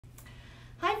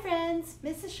Hi friends,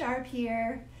 Mrs. Sharp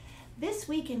here. This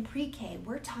week in pre-K,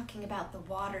 we're talking about the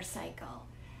water cycle.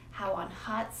 How on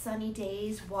hot sunny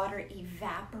days, water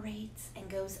evaporates and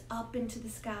goes up into the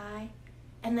sky.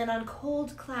 And then on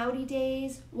cold cloudy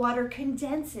days, water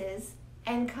condenses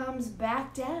and comes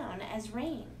back down as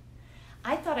rain.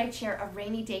 I thought I'd share a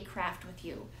rainy day craft with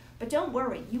you, but don't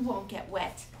worry, you won't get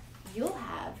wet. You'll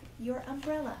have your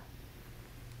umbrella.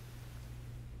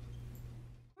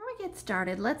 Before we get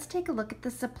started, let's take a look at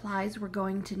the supplies we're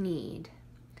going to need.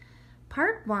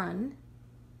 Part 1,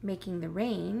 making the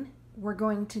rain, we're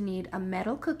going to need a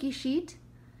metal cookie sheet,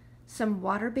 some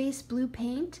water-based blue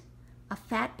paint, a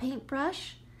fat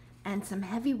paintbrush, and some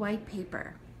heavy white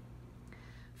paper.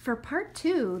 For part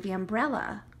 2, the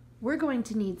umbrella, we're going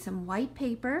to need some white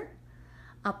paper,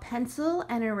 a pencil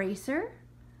and eraser,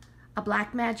 a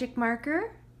black magic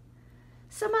marker,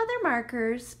 some other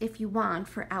markers if you want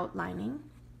for outlining,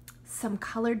 some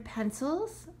colored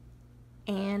pencils,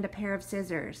 and a pair of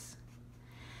scissors.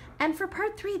 And for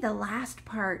part 3, the last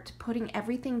part, putting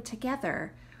everything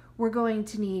together, we're going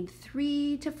to need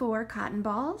 3 to 4 cotton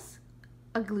balls,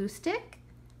 a glue stick,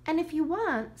 and if you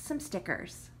want, some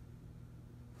stickers.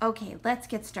 Okay, let's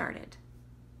get started.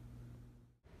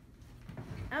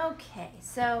 Okay,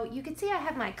 so you can see I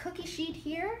have my cookie sheet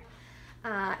here.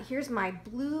 Here's my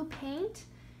blue paint.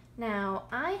 Now,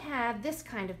 I have this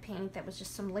kind of paint that was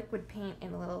just some liquid paint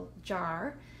in a little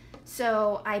jar.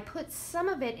 So I put some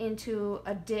of it into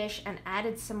a dish and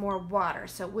added some more water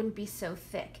so it wouldn't be so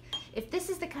thick. If this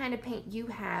is the kind of paint you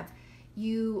have,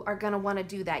 you are going to want to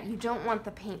do that. You don't want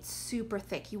the paint super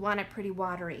thick. You want it pretty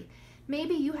watery.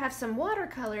 Maybe you have some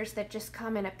watercolors that just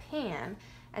come in a pan,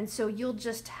 and so you'll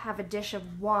just have a dish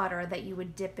of water that you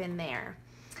would dip in there.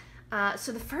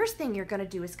 So the first thing you're going to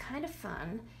do is kind of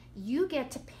fun. You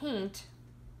get to paint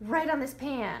right on this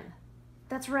pan.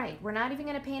 That's right, we're not even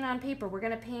going to paint on paper. We're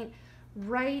going to paint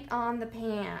right on the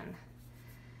pan.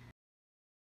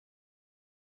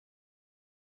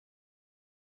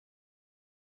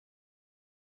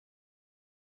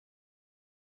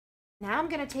 Now I'm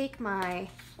going to take my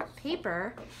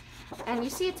paper, and you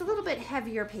see it's a little bit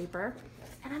heavier paper,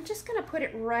 and I'm just going to put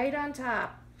it right on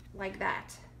top like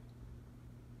that.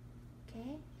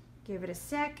 Okay, give it a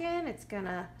second. It's going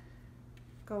to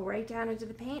go right down into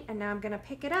the paint, and now I'm going to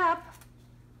pick it up.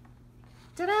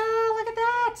 Ta-da! Look at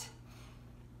that!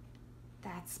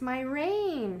 That's my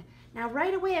rain. Now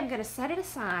right away I'm going to set it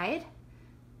aside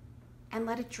and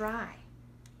let it dry.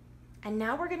 And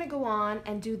now we're going to go on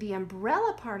and do the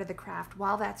umbrella part of the craft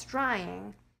while that's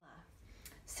drying.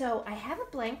 So I have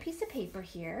a blank piece of paper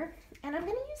here, and I'm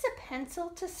going to use a pencil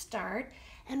to start.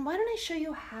 And why don't I show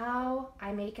you how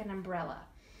I make an umbrella?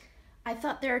 I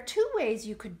thought there are 2 ways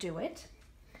you could do it.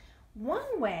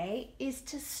 One way is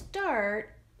to start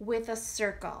with a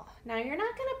circle. Now you're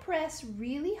not going to press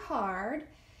really hard.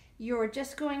 You're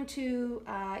just going to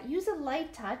use a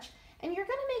light touch, and you're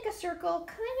going to make a circle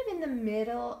kind of in the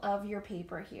middle of your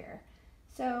paper here.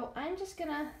 So I'm just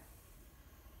going to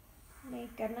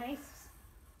make a nice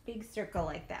big circle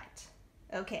like that.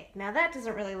 Okay, now that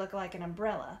doesn't really look like an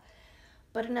umbrella,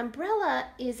 but an umbrella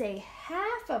is a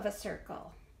half of a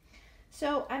circle.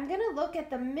 So I'm going to look at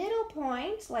the middle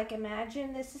point, like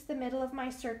imagine this is the middle of my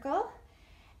circle,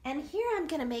 and here I'm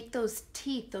going to make those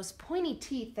teeth, those pointy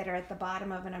teeth that are at the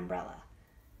bottom of an umbrella.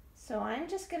 So I'm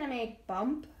just going to make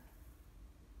bump,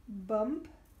 bump,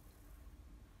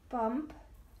 bump,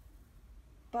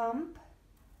 bump,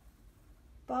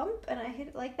 bump, and I hit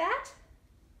it like that.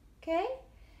 Okay?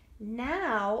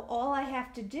 Now all I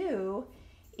have to do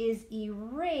is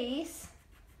erase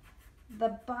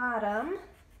the bottom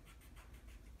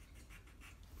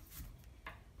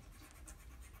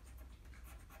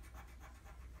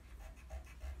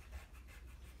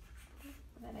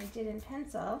that I did in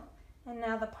pencil, and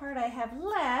now the part I have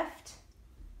left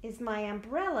is my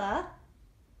umbrella,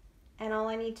 and all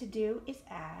I need to do is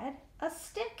add a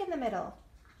stick in the middle.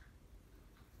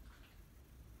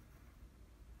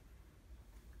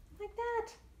 Like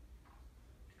that.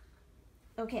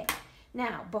 Okay,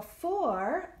 now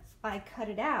before I cut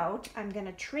it out, I'm going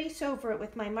to trace over it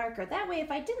with my marker. That way if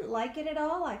I didn't like it at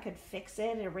all, I could fix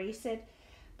it, erase it,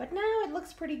 but now it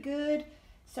looks pretty good.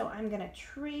 So I'm going to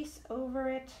trace over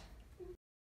it.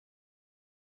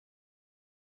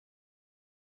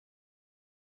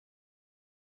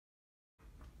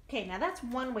 Okay, now that's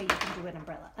one way you can do an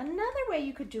umbrella. Another way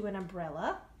you could do an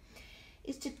umbrella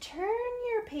is to turn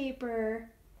your paper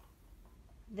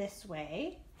this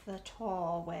way, the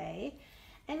tall way,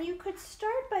 and you could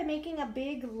start by making a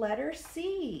big letter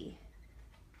C.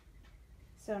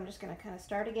 So I'm just going to kind of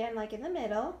start again like in the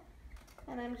middle,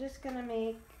 and I'm just going to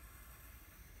make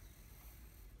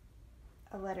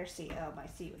a letter C. Oh, my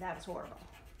C, that was horrible.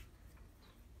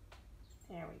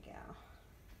 There we go.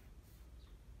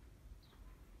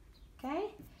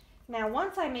 Okay, now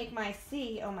once I make my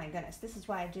C, oh my goodness, this is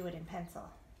why I do it in pencil.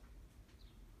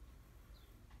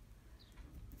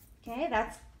 Okay,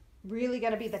 that's really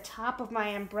going to be the top of my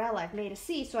umbrella. I've made a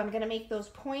C, so I'm going to make those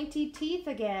pointy teeth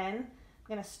again. I'm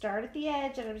going to start at the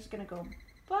edge, and I'm just going to go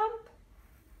bump,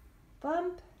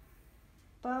 bump,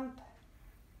 bump,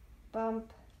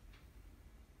 bump,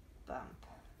 bump.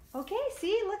 Okay,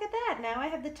 see, look at that. Now I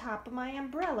have the top of my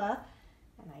umbrella,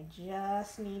 and I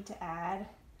just need to add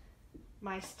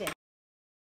my stick.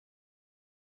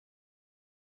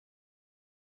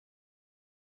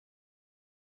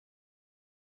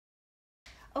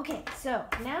 Okay, so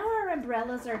now our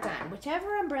umbrellas are done.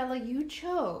 Whichever umbrella you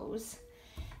chose,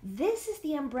 this is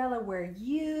the umbrella where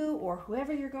you or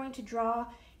whoever you're going to draw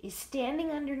is standing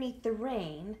underneath the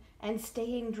rain and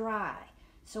staying dry.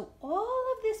 So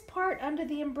all of this part under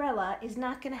the umbrella is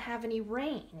not going to have any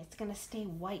rain. It's going to stay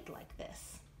white like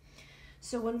this.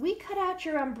 So when we cut out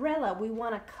your umbrella, we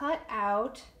want to cut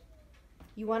out,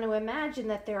 you want to imagine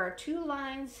that there are two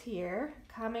lines here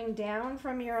coming down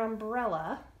from your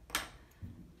umbrella.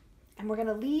 And we're going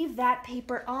to leave that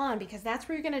paper on because that's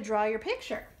where you're going to draw your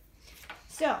picture.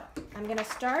 So I'm going to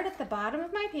start at the bottom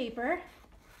of my paper,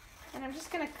 and I'm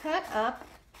just going to cut up.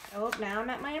 Oh, now I'm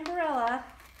at my umbrella.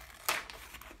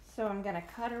 So I'm going to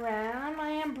cut around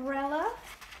my umbrella,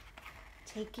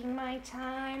 taking my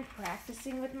time,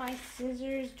 practicing with my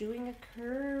scissors, doing a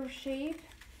curve shape.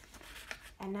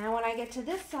 And now when I get to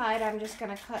this side, I'm just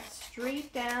going to cut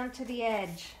straight down to the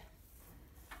edge.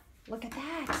 Look at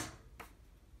that.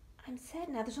 I'm set.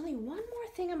 Now there's only one more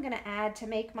thing I'm going to add to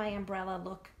make my umbrella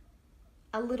look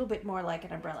a little bit more like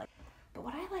an umbrella. But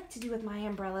what I like to do with my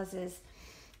umbrellas is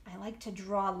I like to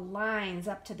draw lines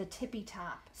up to the tippy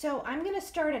top. So I'm going to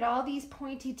start at all these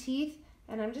pointy teeth,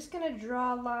 and I'm just going to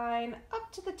draw a line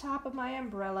up to the top of my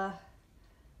umbrella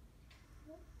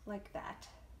like that.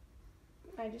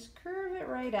 I just curve it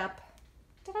right up.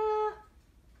 Ta-da!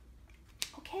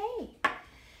 Okay.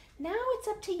 Now it's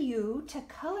up to you to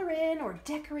color in or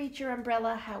decorate your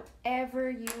umbrella however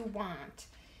you want.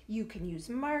 You can use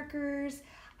markers.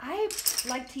 I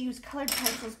like to use colored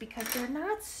pencils because they're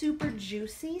not super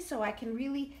juicy, so I can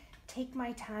really take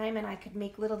my time and I could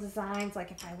make little designs.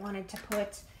 Like if I wanted to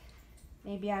put,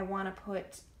 maybe I want to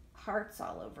put hearts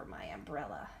all over my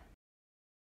umbrella.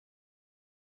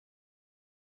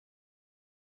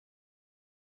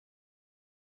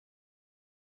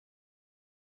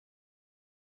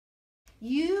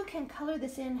 You can color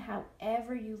this in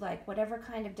however you like, whatever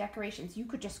kind of decorations. You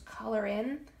could just color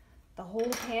in the whole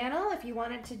panel if you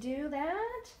wanted to do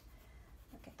that.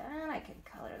 Look at that, I could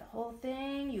color the whole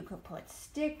thing. You could put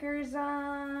stickers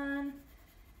on,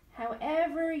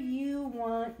 however you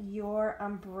want your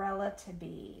umbrella to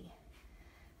be.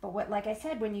 But like I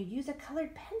said, when you use a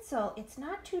colored pencil, it's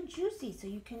not too juicy, so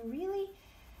you can really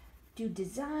do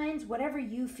designs, whatever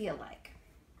you feel like.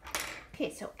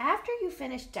 Okay, so after you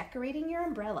finish decorating your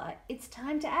umbrella, it's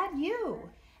time to add you.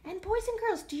 And boys and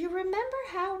girls, do you remember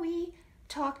how we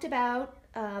talked about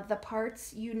the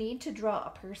parts you need to draw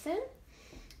a person?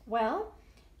 Well,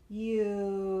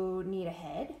 you need a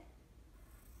head.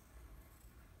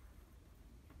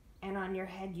 And on your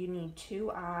head you need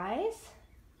two eyes,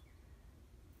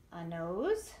 a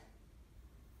nose,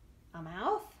 a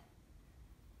mouth.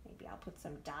 Maybe I'll put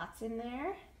some dots in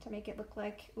there to make it look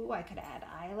like, ooh, I could add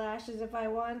eyelashes if I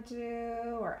want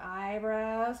to, or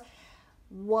eyebrows.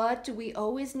 What do we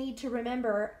always need to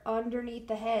remember underneath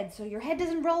the head so your head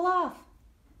doesn't roll off?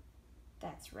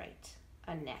 That's right,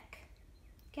 a neck.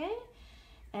 Okay?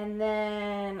 And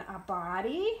then a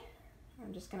body.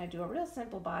 I'm just going to do a real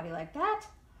simple body like that.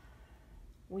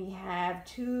 We have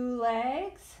two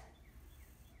legs.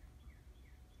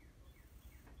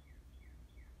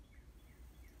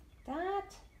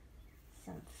 That.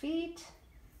 Some feet.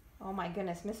 Oh my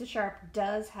goodness, Mrs. Sharp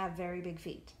does have very big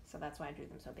feet, so that's why I drew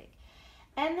them so big.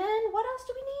 And then what else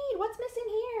do we need? What's missing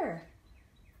here?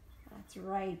 That's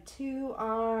right, two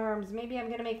arms. Maybe I'm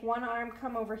gonna make one arm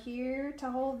come over here to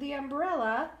hold the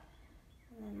umbrella,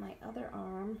 and then my other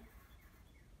arm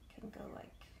can go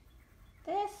like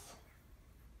this.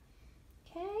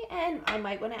 Okay, and I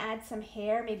might want to add some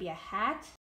hair, maybe a hat.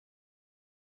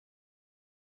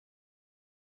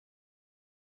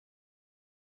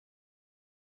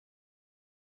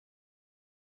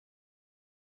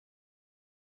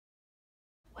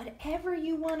 Whatever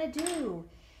you want to do.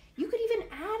 You could even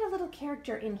add a little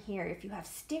character in here if you have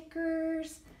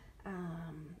stickers.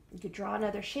 You could draw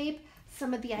another shape.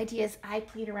 Some of the ideas I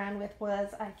played around with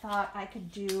was I thought I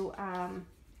could do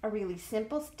a really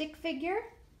simple stick figure.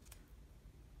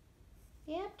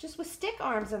 Yeah, just with stick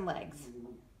arms and legs.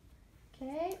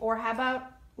 Okay, or how about,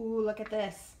 ooh, look at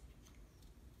this.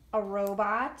 A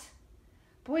robot.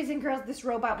 Boys and girls, this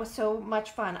robot was so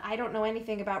much fun. I don't know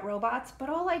anything about robots, but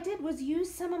all I did was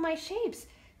use some of my shapes.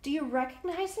 Do you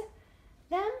recognize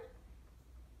them?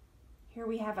 Here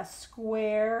we have a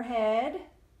square head,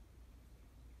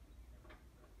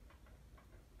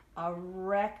 a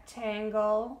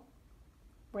rectangle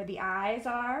where the eyes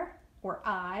are, or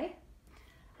eye.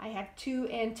 I have two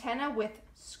antennae with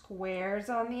squares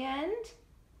on the end.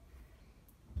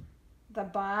 The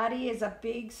body is a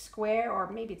big square, or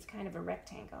maybe it's kind of a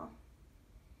rectangle.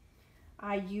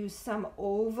 I use some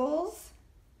ovals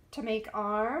to make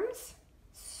arms.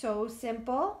 So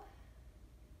simple.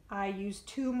 I use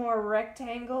two more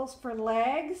rectangles for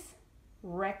legs,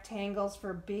 rectangles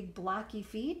for big blocky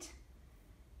feet,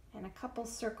 and a couple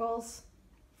circles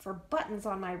for buttons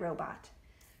on my robot.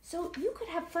 So you could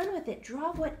have fun with it.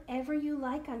 Draw whatever you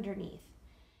like underneath.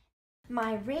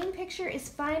 My rain picture is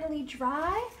finally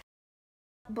dry.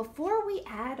 Before we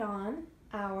add on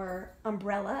our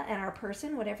umbrella and our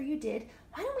person, whatever you did,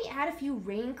 why don't we add a few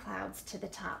rain clouds to the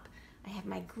top? I have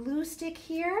my glue stick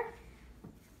here,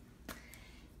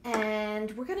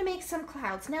 and we're gonna make some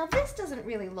clouds. Now this doesn't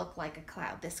really look like a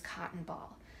cloud, this cotton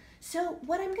ball. So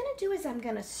what I'm gonna do is I'm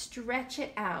gonna stretch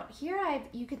it out. Here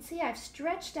you can see I've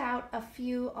stretched out a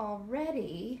few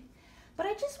already, but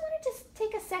I just wanted to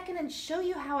take a second and show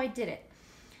you how I did it.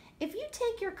 If you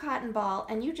take your cotton ball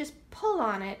and you just pull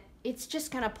on it, it's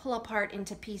just gonna pull apart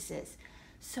into pieces.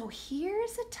 So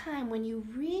here's a time when you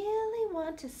really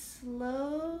want to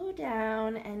slow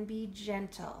down and be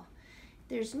gentle.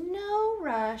 There's no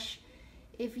rush.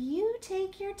 If you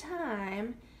take your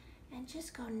time and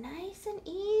just go nice and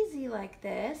easy like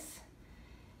this,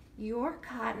 your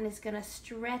cotton is gonna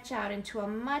stretch out into a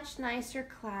much nicer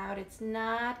cloud. It's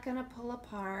not gonna pull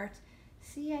apart.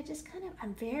 See,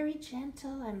 I'm very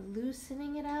gentle. I'm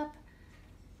loosening it up.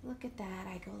 Look at that.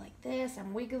 I go like this.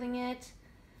 I'm wiggling it.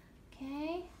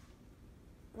 Okay.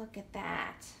 Look at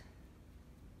that.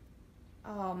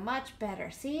 Oh, much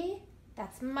better. See?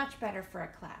 That's much better for a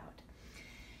cloud.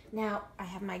 Now, I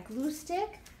have my glue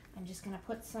stick. I'm just going to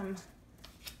put some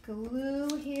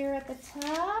glue here at the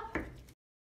top.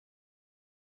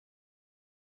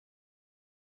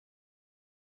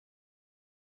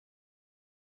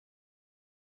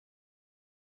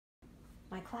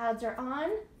 My clouds are on.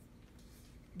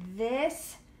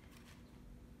 This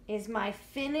is my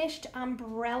finished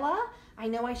umbrella. I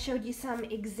know I showed you some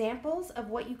examples of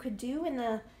what you could do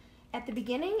at the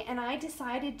beginning, and I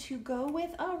decided to go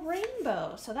with a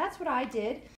rainbow. So that's what I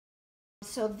did.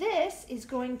 So this is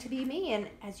going to be me, and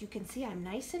as you can see, I'm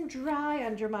nice and dry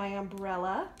under my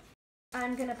umbrella.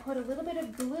 I'm gonna put a little bit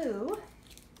of glue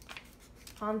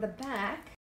on the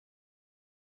back.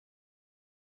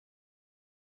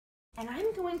 And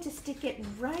I'm going to stick it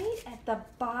right at the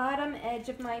bottom edge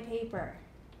of my paper.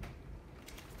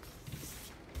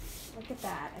 Look at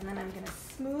that. And then I'm going to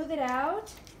smooth it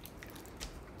out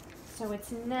so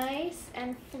it's nice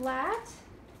and flat.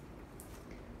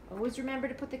 Always remember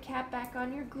to put the cap back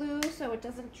on your glue so it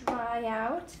doesn't dry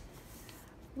out.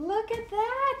 Look at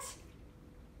that.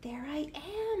 There I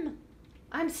am.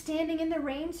 I'm standing in the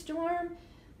rainstorm,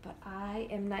 but I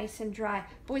am nice and dry.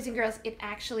 Boys and girls, it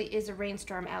actually is a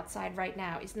rainstorm outside right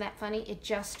now. Isn't that funny? It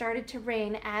just started to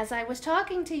rain as I was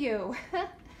talking to you.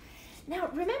 Now,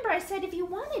 remember I said if you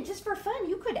wanted, just for fun,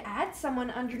 you could add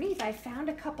someone underneath. I found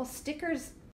a couple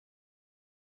stickers.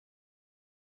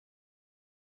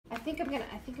 I think I'm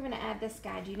gonna add this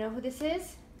guy. Do you know who this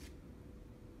is?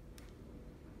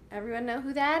 Everyone know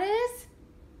who that is?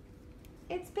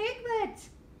 It's Piglet.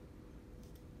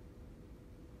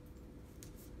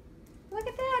 Look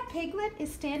at that, Piglet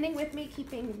is standing with me,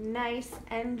 keeping nice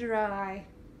and dry.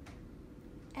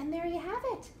 And there you have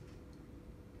it.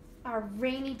 Our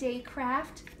rainy day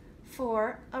craft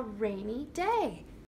for a rainy day.